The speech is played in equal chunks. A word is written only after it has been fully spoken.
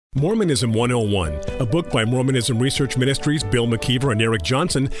Mormonism 101, a book by Mormonism Research Ministries' Bill McKeever and Eric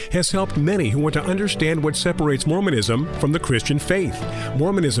Johnson, has helped many who want to understand what separates Mormonism from the Christian faith.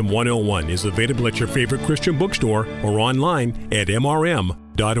 Mormonism 101 is available at your favorite Christian bookstore or online at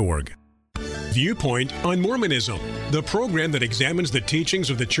mrm.org. Viewpoint on Mormonism, the program that examines the teachings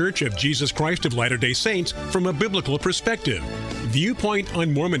of the Church of Jesus Christ of Latter-day Saints from a biblical perspective. Viewpoint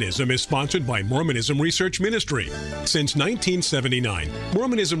on Mormonism is sponsored by Mormonism Research Ministry. Since 1979,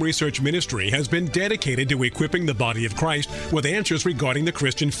 Mormonism Research Ministry has been dedicated to equipping the body of Christ with answers regarding the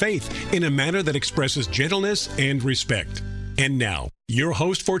Christian faith in a manner that expresses gentleness and respect. And now, your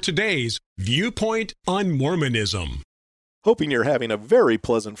host for today's Viewpoint on Mormonism. Hoping you're having a very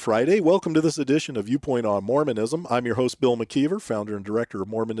pleasant Friday. Welcome to this edition of Viewpoint on Mormonism. I'm your host, Bill McKeever, founder and director of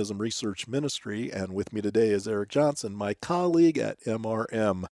Mormonism Research Ministry, and with me today is Eric Johnson, my colleague at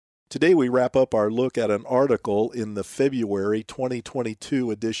MRM. Today we wrap up our look at an article in the February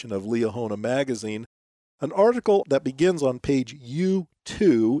 2022 edition of Liahona Magazine, an article that begins on page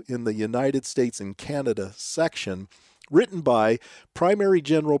U2 in the United States and Canada section, written by Primary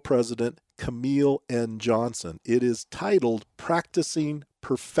General President Camille N. Johnson. It is titled Practicing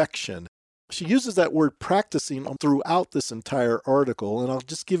Perfection. She uses that word practicing throughout this entire article, and I'll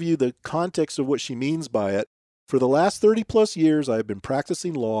just give you the context of what she means by it. For the last 30 plus years, I have been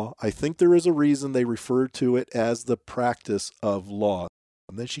practicing law. I think there is a reason they refer to it as the practice of law.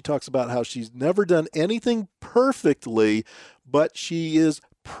 And then she talks about how she's never done anything perfectly, but she is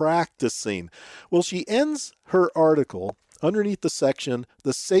practicing. Well, she ends her article underneath the section,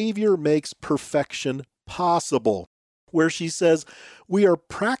 The Savior Makes Perfection Possible, where she says, we are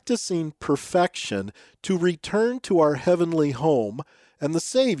practicing perfection to return to our heavenly home, and the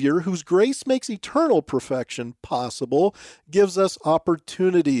Savior, whose grace makes eternal perfection possible, gives us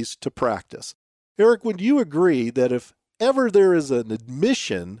opportunities to practice. Eric, would you agree that if ever there is an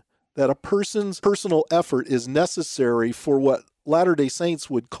admission that a person's personal effort is necessary for what Latter-day Saints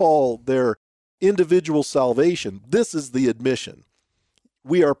would call their individual salvation, this is the admission?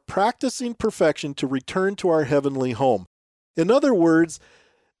 We are practicing perfection to return to our heavenly home. In other words,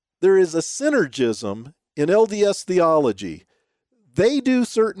 there is a synergism in LDS theology. They do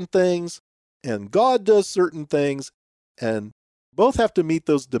certain things, and God does certain things, and both have to meet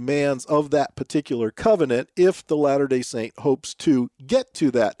those demands of that particular covenant if the Latter-day Saint hopes to get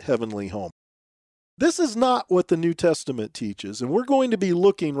to that heavenly home. This is not what the New Testament teaches, and we're going to be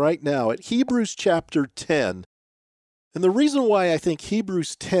looking right now at Hebrews chapter 10. And the reason why I think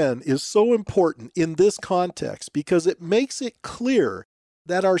Hebrews 10 is so important in this context, because it makes it clear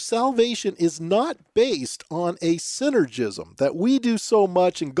that our salvation is not based on a synergism, that we do so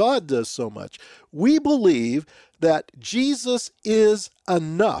much and God does so much. We believe that Jesus is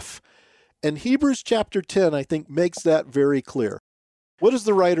enough. And Hebrews chapter 10, I think, makes that very clear. What does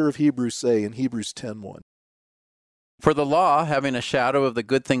the writer of Hebrews say in Hebrews 10:1? For the law, having a shadow of the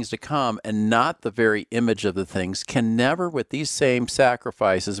good things to come, and not the very image of the things, can never, with these same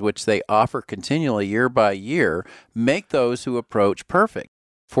sacrifices which they offer continually year by year, make those who approach perfect.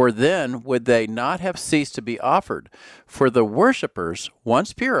 For then would they not have ceased to be offered. For the worshippers,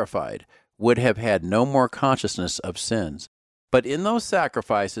 once purified, would have had no more consciousness of sins. But in those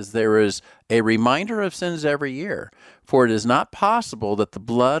sacrifices there is a reminder of sins every year, for it is not possible that the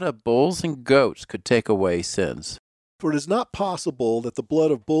blood of bulls and goats could take away sins. For it is not possible that the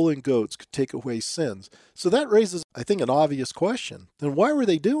blood of bull and goats could take away sins. So that raises, I think, an obvious question. Then why were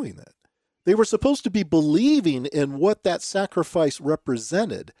they doing that? They were supposed to be believing in what that sacrifice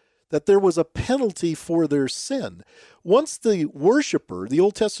represented, that there was a penalty for their sin. Once the worshiper, the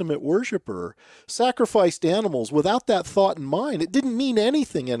Old Testament worshiper, sacrificed animals without that thought in mind, it didn't mean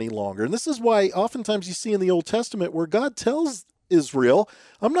anything any longer. And this is why oftentimes you see in the Old Testament where God tells Israel,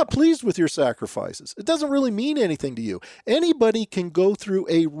 I'm not pleased with your sacrifices. It doesn't really mean anything to you. Anybody can go through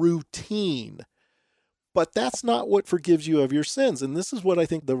a routine, but that's not what forgives you of your sins. And this is what I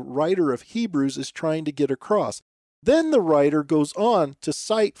think the writer of Hebrews is trying to get across. Then the writer goes on to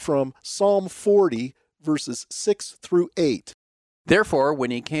cite from Psalm 40, verses 6 through 8. Therefore,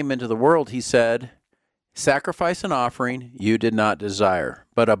 when he came into the world, he said, Sacrifice and offering you did not desire,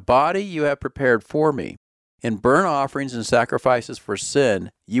 but a body you have prepared for me. In burnt offerings and sacrifices for sin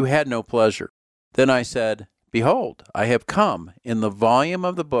you had no pleasure. Then I said, Behold, I have come. In the volume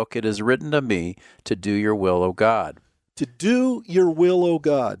of the book it is written of me to do your will, O God. To do your will, O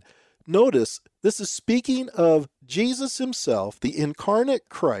God. Notice, this is speaking of Jesus himself, the incarnate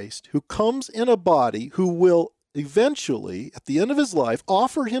Christ, who comes in a body, who will eventually, at the end of his life,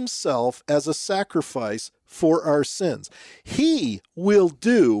 offer himself as a sacrifice for our sins. He will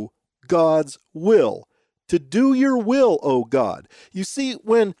do God's will. to do your will, O God. You see,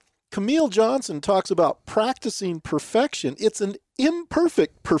 when Camille Johnson talks about practicing perfection, it's an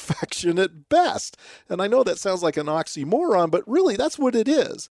imperfect perfection at best. And I know that sounds like an oxymoron, but really that's what it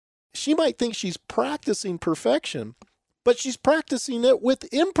is. She might think she's practicing perfection, but she's practicing it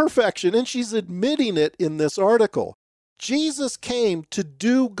with imperfection, and she's admitting it in this article. Jesus came to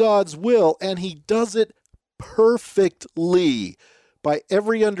do God's will, and he does it perfectly by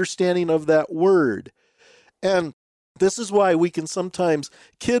every understanding of that word. And this is why we can sometimes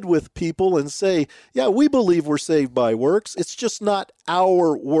kid with people and say, yeah, we believe we're saved by works. It's just not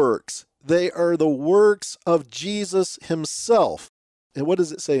our works. They are the works of Jesus himself. And what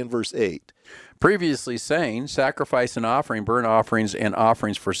does it say in verse 8? Previously saying, sacrifice and offering, burnt offerings and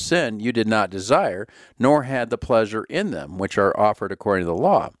offerings for sin you did not desire, nor had the pleasure in them, which are offered according to the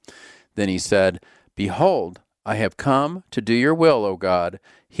law. Then he said, behold, I have come to do your will, O God.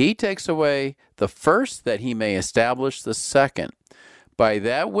 He takes away the first that he may establish the second. By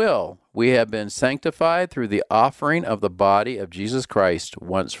that will we have been sanctified through the offering of the body of Jesus Christ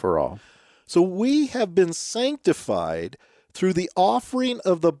once for all. So we have been sanctified through the offering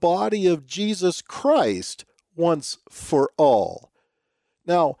of the body of Jesus Christ once for all.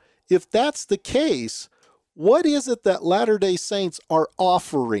 Now, if that's the case, what is it that Latter-day Saints are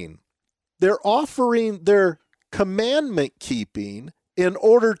offering? They're offering their commandment keeping in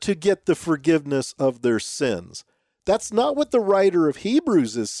order to get the forgiveness of their sins. That's not what the writer of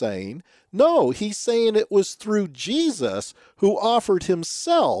Hebrews is saying. No, he's saying it was through Jesus who offered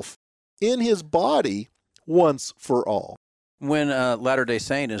himself in his body once for all. When a Latter-day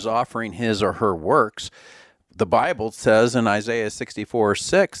Saint is offering his or her works, the Bible says in Isaiah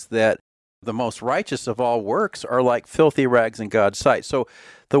 64:6 that the most righteous of all works are like filthy rags in God's sight. So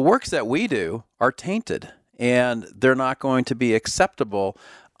the works that we do are tainted, and they're not going to be acceptable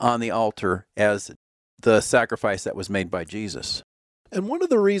on the altar as the sacrifice that was made by Jesus. And one of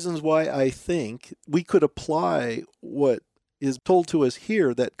the reasons why I think we could apply what is told to us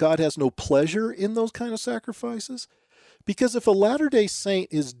here, that God has no pleasure in those kind of sacrifices, because if a Latter-day Saint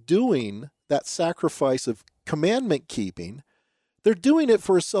is doing that sacrifice of commandment keeping, they're doing it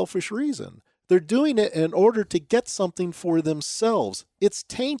for a selfish reason. They're doing it in order to get something for themselves. It's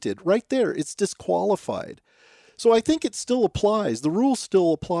tainted right there. It's disqualified. So I think it still applies. The rule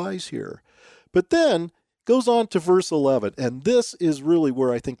still applies here. But then goes on to verse 11, and this is really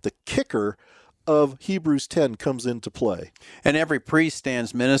where I think the kicker of Hebrews 10 comes into play. And every priest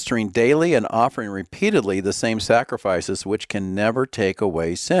stands ministering daily and offering repeatedly the same sacrifices which can never take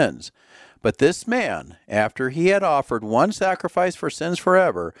away sins. But this man, after he had offered one sacrifice for sins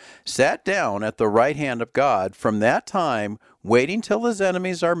forever, sat down at the right hand of God, from that time waiting till his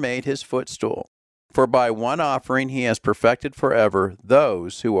enemies are made his footstool. For by one offering he has perfected forever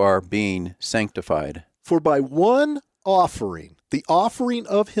those who are being sanctified. For by one offering, the offering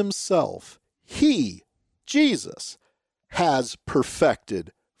of himself, he, Jesus, has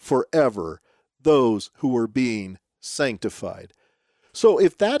perfected forever those who are being sanctified. So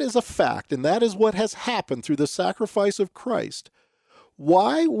if that is a fact, and that is what has happened through the sacrifice of Christ,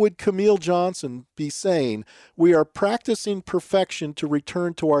 why would Camille Johnson be saying we are practicing perfection to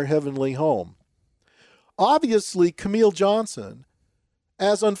return to our heavenly home? Obviously, Camille Johnson,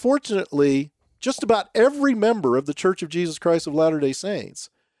 as unfortunately just about every member of the Church of Jesus Christ of Latter-day Saints,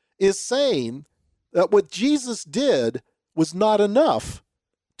 is saying that what Jesus did was not enough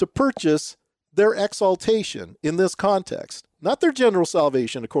to purchase their exaltation in this context. Not their general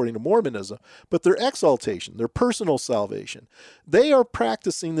salvation according to Mormonism, but their exaltation, their personal salvation. They are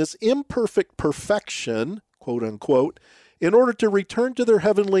practicing this imperfect perfection, quote unquote, in order to return to their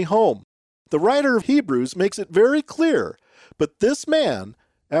heavenly home. The writer of Hebrews makes it very clear, but this man,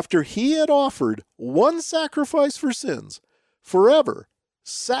 after he had offered one sacrifice for sins forever,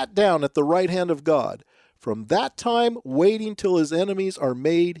 sat down at the right hand of God, from that time waiting till his enemies are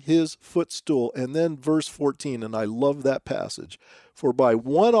made his footstool. And then verse 14, and I love that passage. For by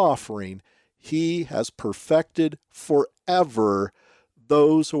one offering he has perfected forever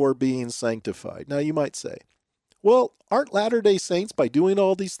those who are being sanctified. Now you might say, well, aren't Latter-day Saints, by doing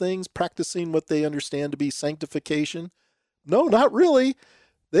all these things, practicing what they understand to be sanctification? No, not really.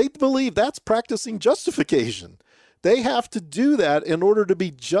 They believe that's practicing justification. They have to do that in order to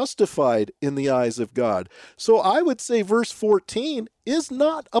be justified in the eyes of God. So I would say verse 14 is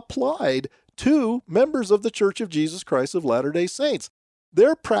not applied to members of the Church of Jesus Christ of Latter-day Saints.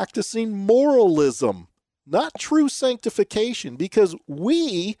 They're practicing moralism, not true sanctification, because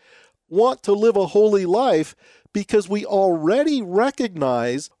we want to live a holy life because we already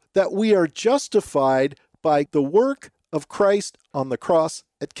recognize that we are justified by the work of Christ on the cross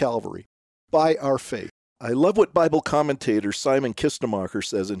at Calvary, by our faith. I love what Bible commentator Simon Kistemacher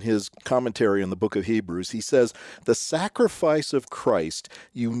says in his commentary on the book of Hebrews. He says, the sacrifice of Christ,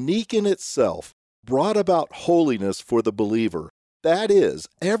 unique in itself, brought about holiness for the believer. That is,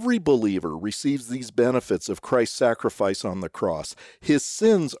 every believer receives these benefits of Christ's sacrifice on the cross. His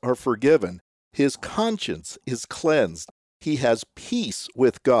sins are forgiven. His conscience is cleansed. He has peace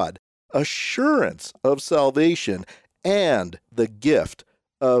with God, assurance of salvation, and the gift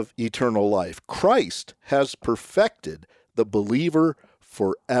of eternal life. Christ has perfected the believer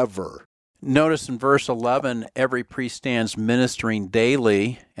forever. Notice in verse 11, every priest stands ministering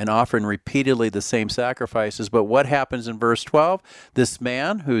daily and offering repeatedly the same sacrifices. But what happens in verse 12? This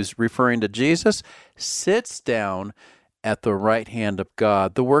man, who's referring to Jesus, sits down at the right hand of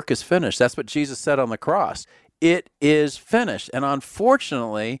God. The work is finished. That's what Jesus said on the cross. It is finished. And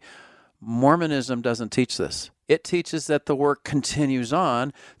unfortunately, Mormonism doesn't teach this. It teaches that the work continues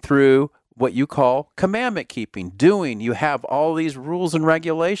on through what you call commandment keeping, doing. You have all these rules and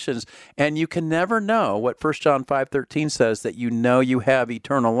regulations, and you can never know what 1 John 5:13 says, that you know you have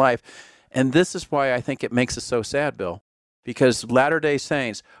eternal life. And this is why I think it makes us so sad, Bill, because Latter-day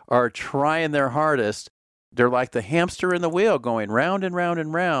Saints are trying their hardest. They're like the hamster in the wheel, going round and round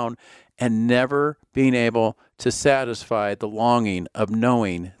and round, and never being able to satisfy the longing of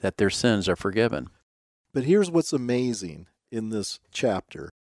knowing that their sins are forgiven. But here's what's amazing in this chapter,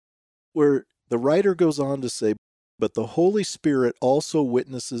 where the writer goes on to say, but the Holy Spirit also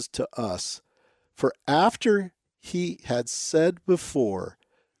witnesses to us, for after he had said before,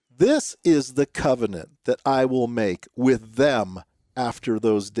 this is the covenant that I will make with them after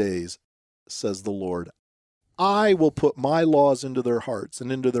those days, says the Lord. I will put my laws into their hearts,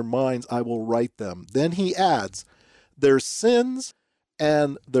 and into their minds I will write them. Then he adds, their sins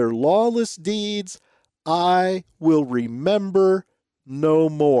and their lawless deeds I will remember no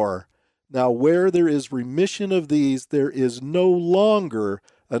more. Now, where there is remission of these, there is no longer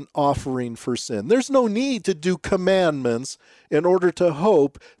an offering for sin. There's no need to do commandments in order to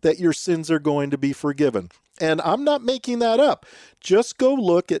hope that your sins are going to be forgiven. And I'm not making that up. Just go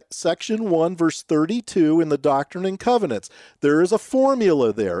look at section 1, verse 32 in the Doctrine and Covenants. There is a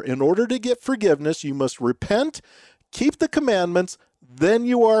formula there. In order to get forgiveness, you must repent, keep the commandments, then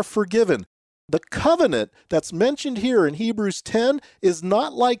you are forgiven. The covenant that's mentioned here in Hebrews 10 is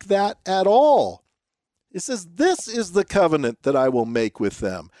not like that at all. It says, this is the covenant that I will make with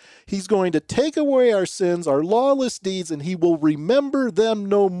them. He's going to take away our sins, our lawless deeds, and he will remember them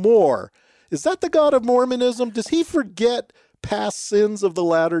no more. Is that the God of Mormonism? Does he forget past sins of the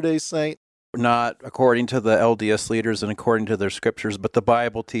Latter-day Saint? Not according to the LDS leaders and according to their scriptures, but the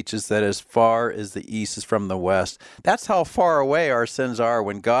Bible teaches that as far as the east is from the west. That's how far away our sins are.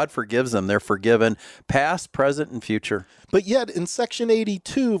 When God forgives them, they're forgiven past, present, and future. But yet in section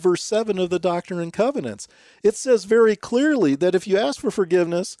 82, verse 7 of the Doctrine and Covenants, it says very clearly that if you ask for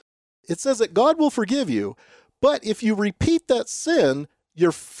forgiveness, it says that God will forgive you. But if you repeat that sin,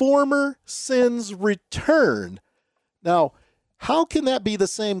 your former sins return. Now, how can that be the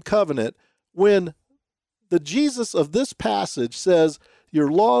same covenant when the Jesus of this passage says, your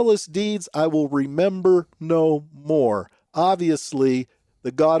lawless deeds I will remember no more? Obviously,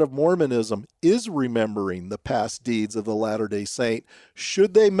 the God of Mormonism is remembering the past deeds of the Latter-day Saint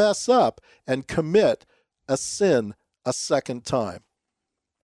should they mess up and commit a sin a second time.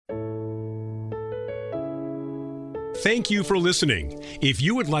 Thank you for listening. If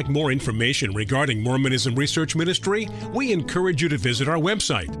you would like more information regarding Mormonism Research Ministry, we encourage you to visit our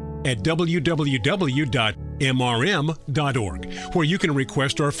website at www.mrm.org, where you can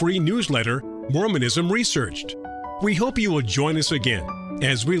request our free newsletter, Mormonism Researched. We hope you will join us again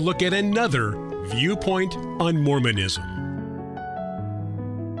as we look at another viewpoint on Mormonism.